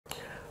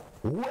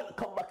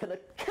Welcome back in the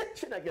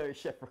kitchen again,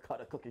 Chef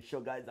Ricardo cooking show,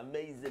 guys.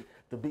 Amazing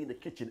to be in the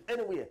kitchen.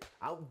 Anyway,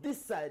 I've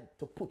decided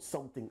to put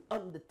something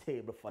on the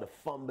table for the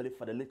family,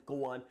 for the little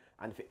one,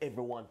 and for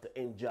everyone to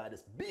enjoy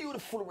this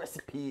beautiful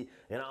recipe.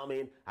 You know what I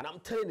mean? And I'm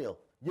telling you,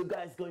 you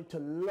guys going to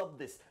love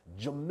this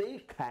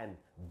Jamaican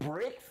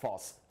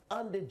breakfast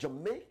on the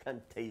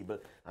Jamaican table,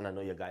 and I know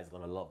you guys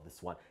gonna love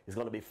this one. It's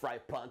gonna be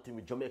fried plantain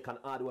with Jamaican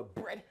hardware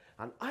bread,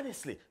 and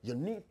honestly, you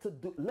need to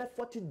do left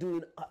what you're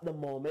doing at the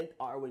moment,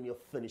 or when you're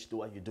finished do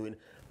what you're doing,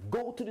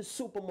 go to the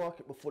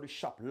supermarket before the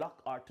shop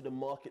lock, or to the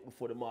market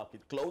before the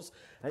market close,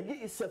 and get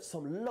yourself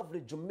some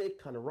lovely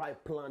Jamaican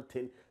ripe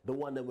plantain, the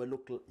one that will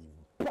look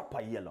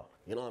proper yellow.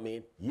 You know what I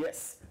mean?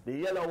 Yes, the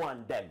yellow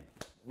one, them.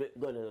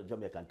 Go to the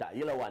Jamaican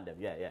yellow one, them.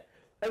 Yeah.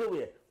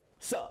 Anyway.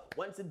 So,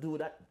 once you do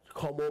that,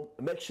 come home,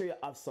 make sure you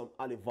have some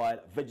olive oil,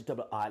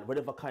 vegetable oil,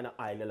 whatever kind of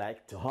oil you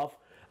like to have,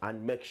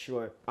 and make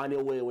sure on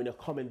your way when you're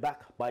coming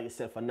back, buy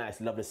yourself a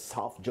nice, lovely,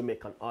 soft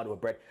Jamaican hardware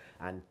bread,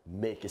 and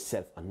make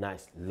yourself a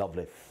nice,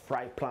 lovely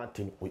fried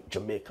plantain with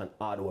Jamaican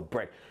hardware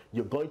bread.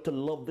 You're going to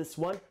love this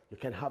one. You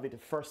can have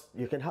it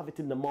you can have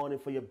it in the morning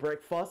for your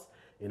breakfast.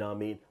 You know what I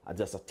mean?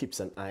 Just tips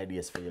and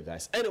ideas for you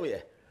guys.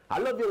 Anyway, I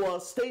love you all.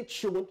 Stay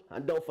tuned,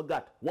 and don't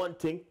forget one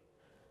thing.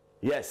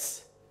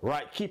 Yes.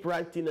 Right, keep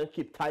writing and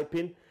keep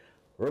typing.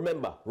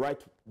 Remember,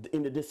 write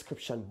in the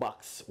description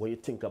box when you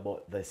think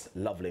about this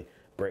lovely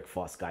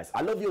breakfast, guys. I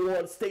love you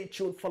all. Stay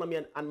tuned. Follow me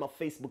on my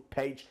Facebook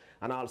page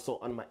and also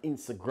on my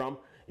Instagram.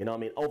 You know what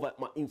I mean? Over at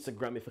my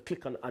Instagram, if you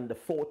click on the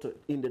photo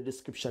in the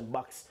description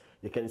box,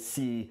 you can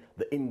see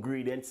the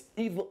ingredients.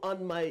 Even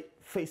on my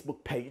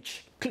Facebook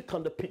page, click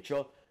on the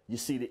picture, you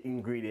see the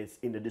ingredients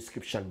in the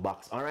description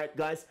box. All right,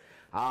 guys.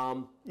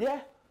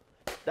 Yeah,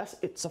 that's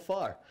it so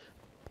far.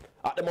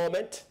 At the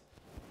moment,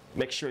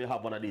 make sure you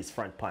have one of these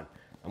front pan.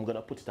 I'm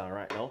gonna put it on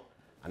right now,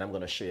 and I'm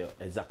gonna show you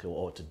exactly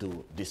how to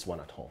do this one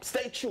at home.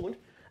 Stay tuned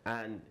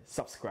and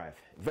subscribe.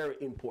 Very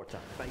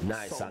important. Thank you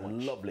nice so and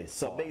much lovely.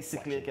 So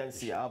basically, you can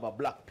see I have a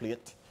black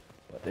plate,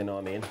 but you know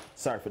what I mean.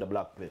 Sorry for the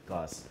black plate,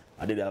 cause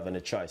I didn't have any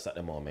choice at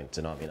the moment.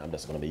 You know what I mean. I'm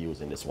just gonna be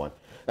using this one.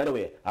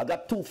 Anyway, I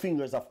got 2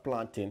 fingers of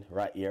plantain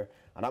right here,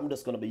 and I'm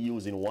just gonna be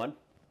using 1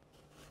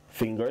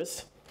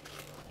 fingers.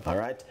 All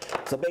right.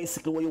 So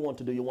basically, what you want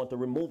to do, you want to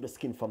remove the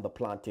skin from the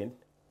plantain.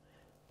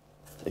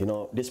 You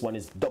know, this one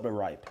is double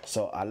ripe,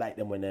 so I like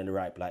them when they're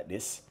ripe like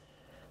this.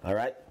 All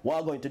right, what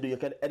I'm going to do, you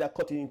can either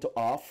cut it into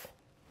half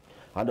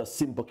and just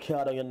simple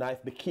cut on your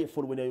knife. Be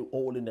careful when you're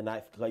holding the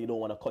knife, because you don't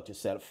want to cut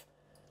yourself.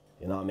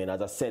 You know what I mean?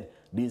 As I said,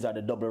 these are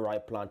the double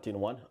ripe plantain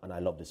one, and I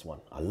love this one.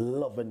 I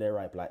love when they're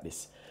ripe like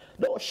this.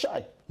 Don't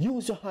shy,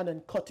 use your hand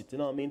and cut it. You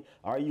know what I mean?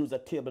 Or use a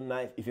table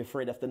knife if you're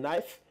afraid of the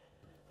knife.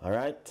 All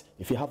right,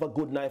 if you have a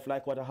good knife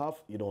like what I have,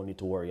 you don't need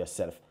to worry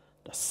yourself.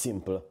 That's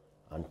simple,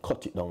 and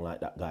cut it down like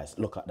that, guys.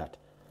 Look at that.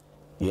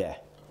 Yeah,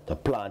 the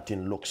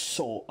plantain looks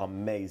so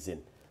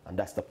amazing, and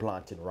that's the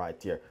plantain right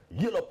here.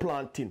 Yellow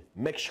plantain.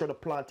 Make sure the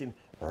plantain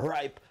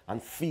ripe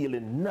and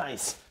feeling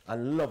nice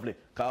and lovely,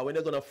 because when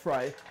you're gonna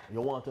fry, you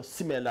want to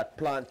smell that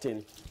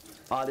plantain,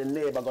 or the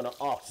neighbor gonna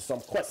ask you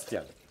some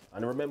question.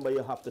 And remember,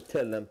 you have to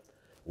tell them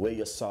where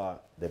you saw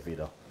the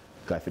video,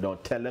 because if you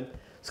don't tell them,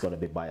 it's gonna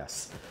be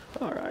biased.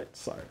 All right,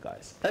 sorry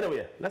guys.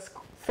 Anyway, let's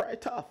fry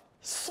it off.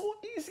 So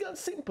easy and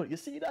simple. You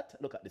see that?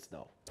 Look at this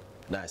now.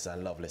 Nice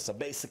and lovely. So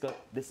basically,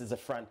 this is a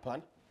front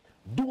pan.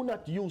 Do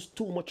not use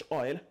too much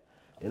oil.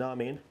 You know what I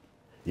mean?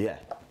 Yeah.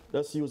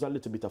 Just use a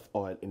little bit of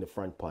oil in the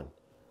front pan.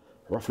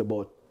 Roughly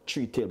about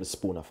 3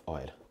 tablespoons of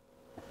oil.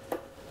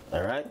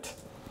 All right.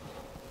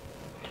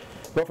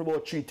 Roughly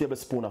about 3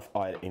 tablespoons of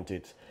oil into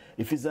it.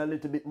 If it's a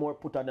little bit more,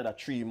 put another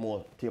 3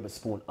 more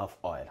tablespoons of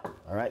oil.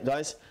 All right,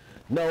 guys.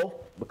 Now,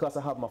 because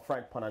I have my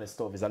front pan on the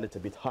stove, is a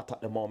little bit hot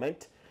at the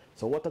moment.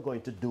 So what I'm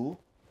going to do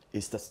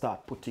is to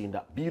start putting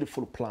that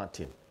beautiful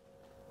plantain.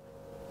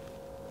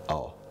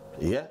 Oh,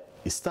 yeah,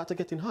 it started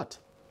getting hot.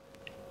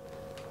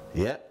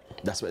 Yeah,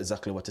 that's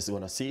exactly what you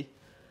want to see.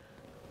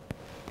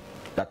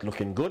 That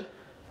looking good,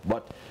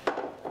 but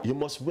you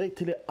must wait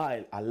till the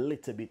oil a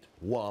little bit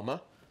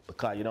warmer,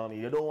 because you know what I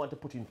mean, you don't want to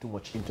put in too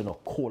much into no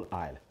cold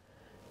oil.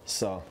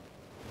 So,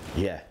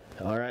 yeah,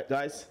 all right,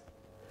 guys.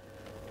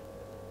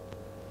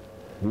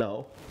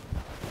 Now,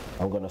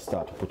 I'm gonna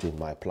start putting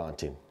my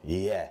plantain.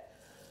 Yeah.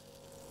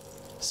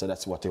 So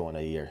that's what you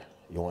wanna hear.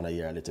 You wanna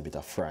hear a little bit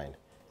of frying.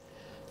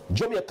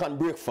 Jamaican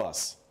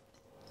breakfast.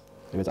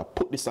 You better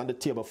put this on the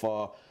table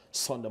for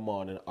Sunday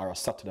morning or a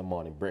Saturday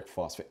morning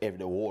breakfast for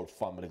the whole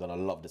family. Gonna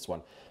love this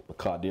one,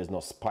 because there's no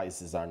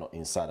spices are not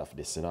inside of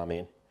this. You know what I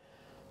mean?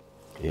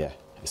 Yeah,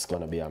 it's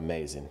gonna be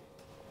amazing.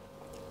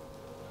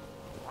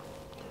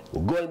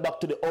 We're going back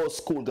to the old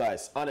school,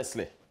 guys.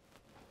 Honestly.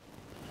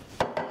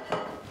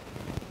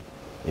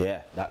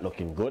 Yeah, that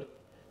looking good.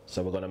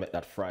 So we're gonna make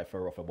that fry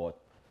for rough about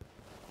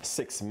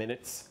 6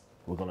 minutes.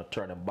 We're gonna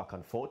turn them back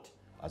and forth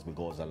as we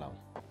goes along.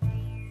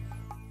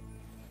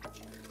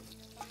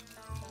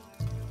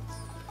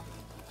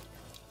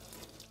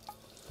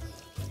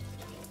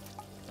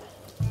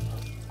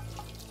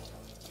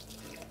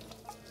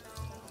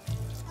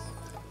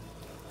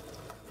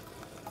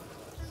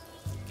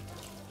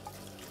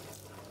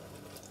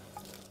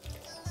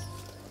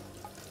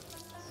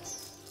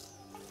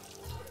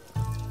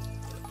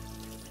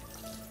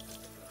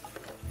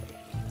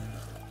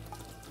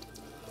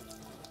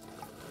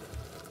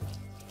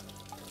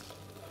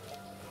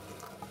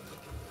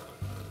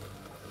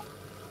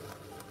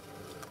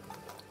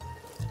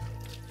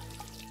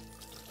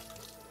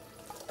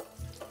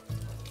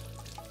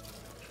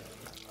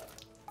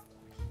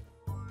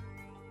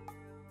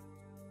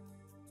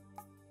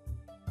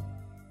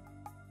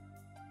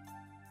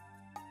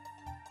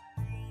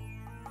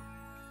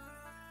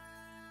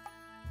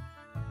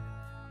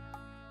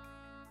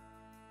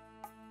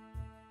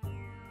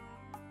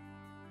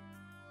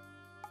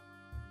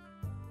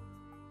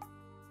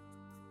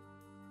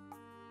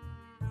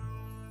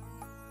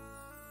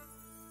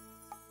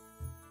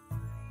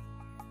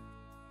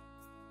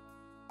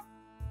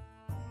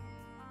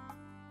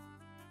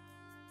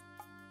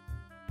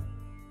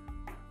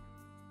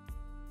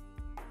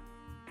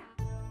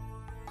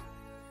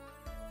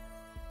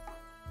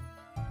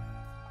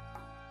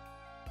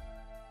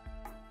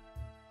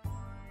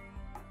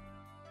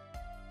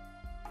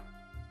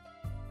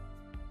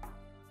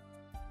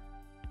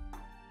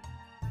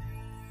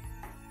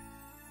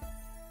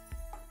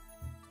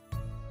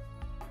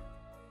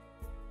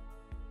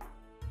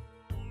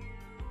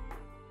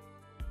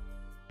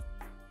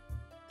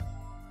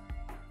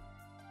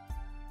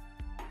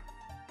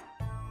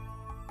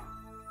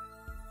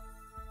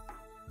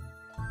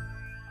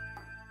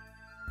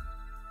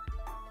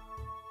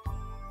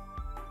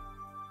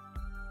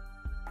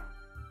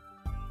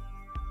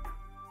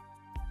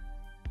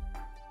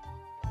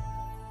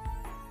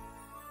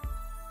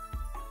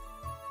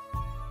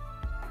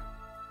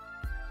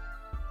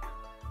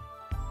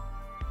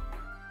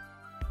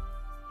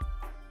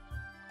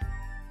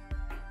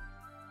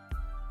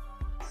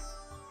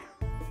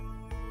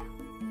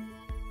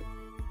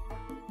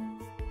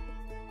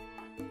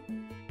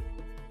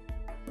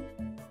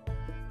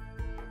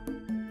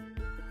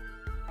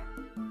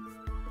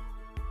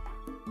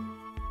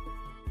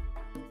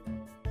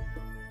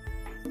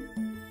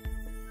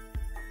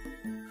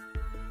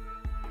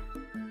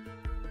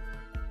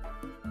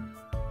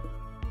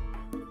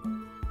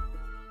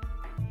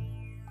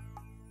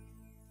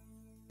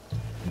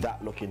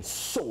 That looking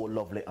so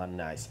lovely and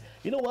nice.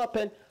 You know what,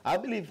 Pen? I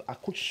believe I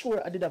could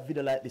sure I did a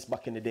video like this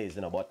back in the days,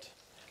 you know, but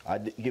I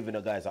did giving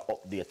the guys an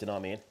update, you know what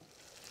I mean?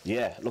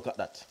 Yeah, look at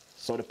that.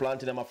 So the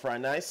plantain them are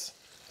frying nice.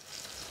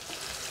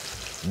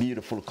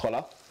 Beautiful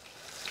color.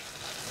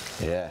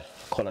 Yeah,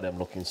 color them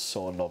looking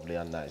so lovely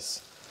and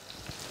nice.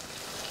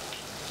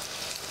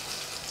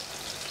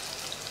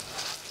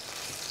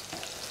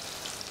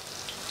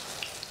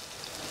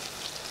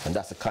 And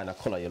that's the kind of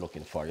color you're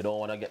looking for. You don't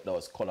want to get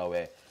those color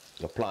where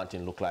your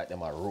plantain look like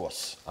them are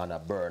roast and a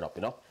burn up,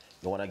 you know.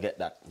 You want to get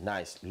that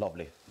nice,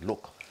 lovely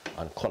look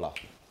and color.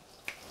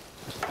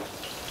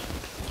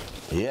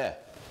 Yeah.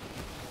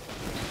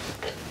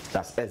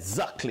 That's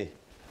exactly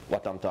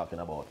what I'm talking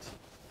about.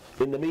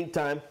 In the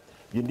meantime,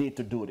 you need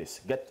to do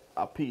this. Get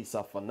a piece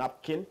of a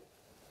napkin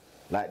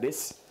like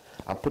this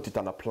and put it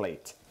on a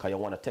plate, because you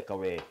want to take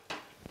away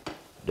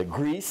the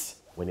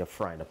grease when you're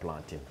frying the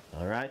plantain.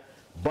 All right.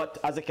 But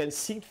as you can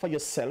see for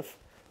yourself,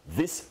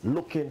 this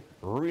looking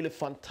really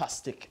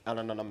fantastic and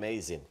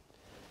amazing.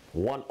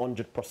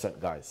 100%,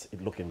 guys.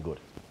 It looking good.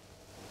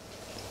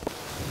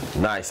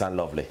 Nice and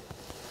lovely.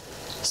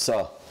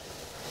 So,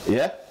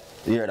 yeah,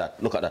 you hear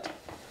that? Look at that.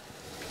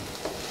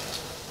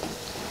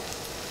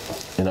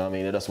 You know what I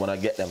mean? You just want to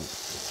get them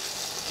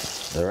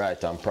the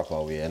right and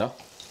proper way, you know?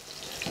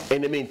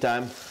 In the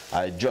meantime,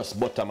 I just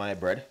butter my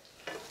bread,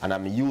 and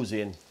I'm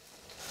using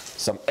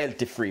some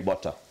healthy-free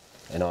butter.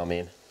 You know what I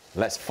mean?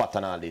 Less fat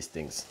and all these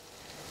things.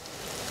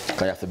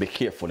 Because you have to be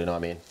careful, you know what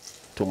I mean?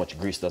 Too much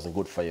grease doesn't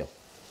good for you.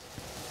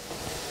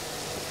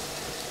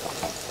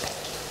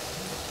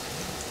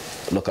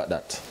 Look at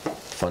that.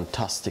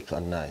 Fantastic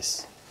and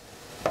nice.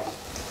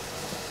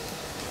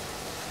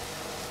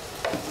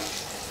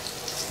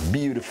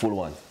 Beautiful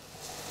one.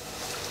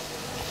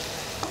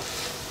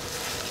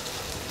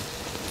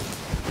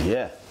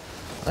 Yeah.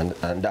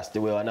 And that's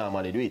the way I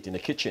normally do it in the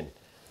kitchen.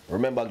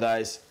 Remember,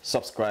 guys,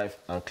 subscribe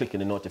and clicking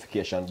the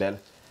notification bell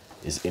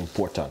is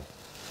important.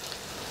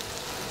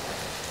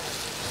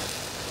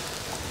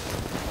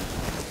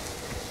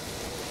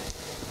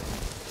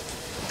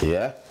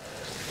 Yeah,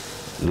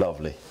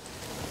 lovely.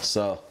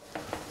 So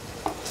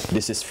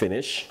this is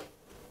finished.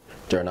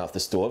 Turn off the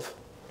stove,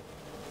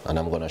 and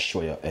I'm gonna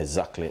show you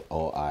exactly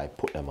how I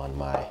put them on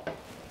my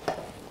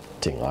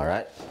thing. All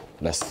right,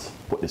 let's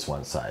put this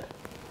one side.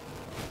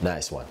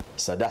 Nice one.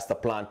 So that's the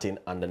plantain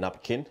and the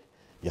napkin.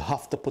 You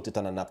have to put it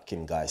on a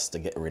napkin, guys, to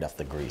get rid of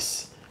the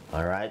grease.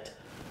 All right.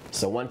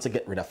 So once you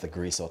get rid of the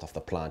grease out of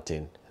the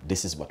plantain,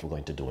 this is what we're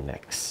going to do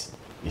next,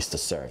 is to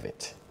serve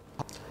it.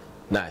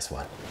 Nice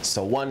one.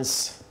 So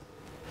once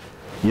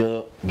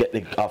you get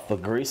off the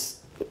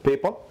grease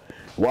paper,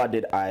 what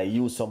did I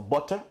use? Some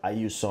butter. I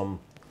use some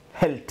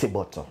healthy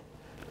butter.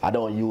 I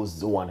don't use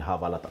the one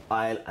have a lot of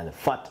oil and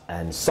fat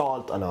and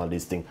salt and all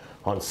these things.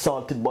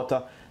 Unsalted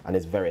butter, and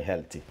it's very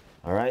healthy.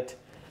 All right.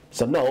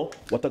 So now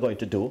what I'm going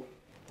to do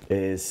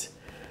is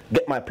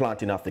get my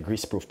plantain off the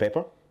grease-proof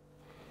paper,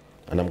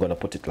 and I'm gonna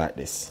put it like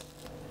this.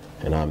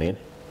 You know what I mean?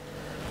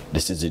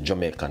 This is the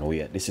Jamaican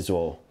way. This is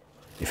how,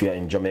 if you're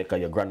in Jamaica,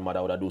 your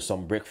grandmother would do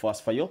some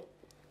breakfast for you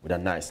with a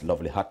nice,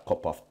 lovely hot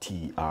cup of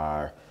tea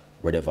or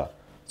whatever.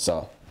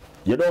 So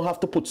you don't have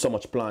to put so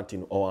much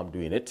plantain how I'm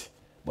doing it,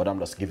 but I'm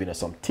just giving you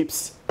some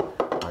tips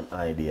and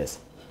ideas.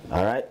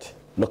 All right,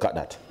 look at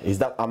that. Is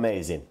that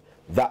amazing?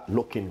 That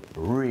looking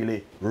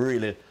really,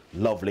 really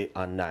lovely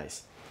and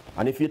nice.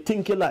 And if you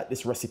think you like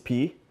this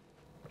recipe,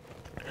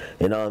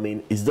 you know what I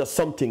mean, it's just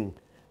something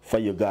for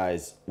you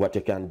guys what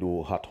you can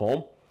do at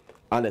home.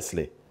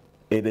 Honestly,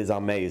 it is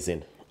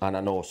amazing, and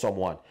I know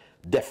someone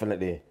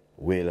definitely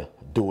will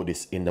do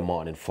this in the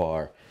morning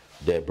for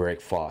their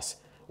breakfast.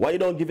 Why you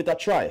don't give it a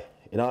try?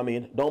 You know what I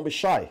mean? Don't be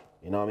shy.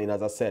 You know what I mean?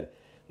 As I said,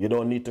 you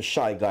don't need to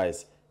shy,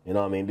 guys. You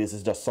know what I mean? This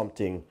is just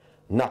something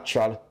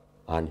natural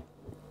and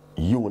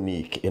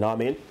unique. You know what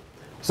I mean?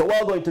 So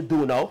what I'm going to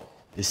do now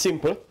is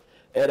simple.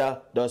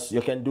 Either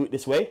you can do it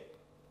this way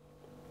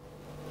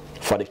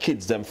for the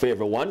kids, them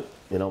favorite one,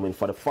 you know what I mean,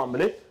 for the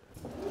family.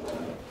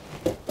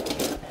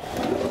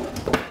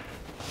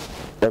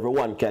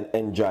 Everyone can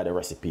enjoy the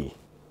recipe.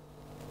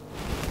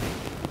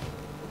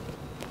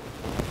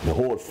 The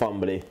whole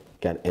family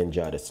can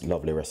enjoy this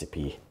lovely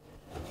recipe.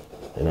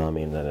 You know what I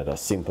mean? And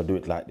it's simple, do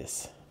it like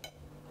this.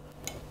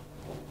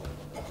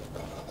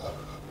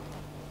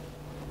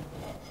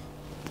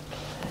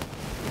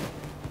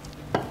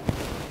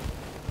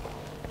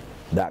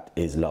 That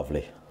is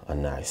lovely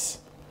and nice.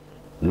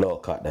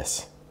 Look at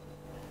this.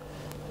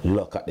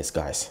 Look at this,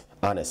 guys.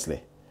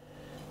 Honestly.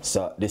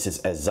 So this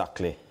is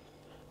exactly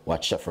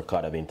what Chef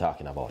Ricardo been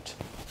talking about.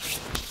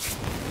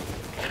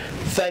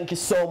 Thank you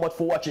so much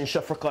for watching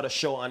Chef Ricardo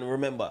show, and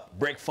remember,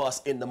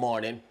 breakfast in the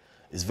morning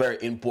is very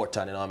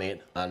important, you know what I mean?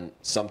 And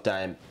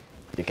sometimes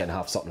you can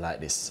have something like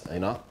this, you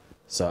know?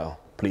 So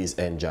please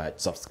enjoy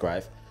it,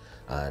 subscribe,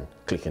 and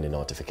click on the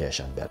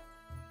notification bell.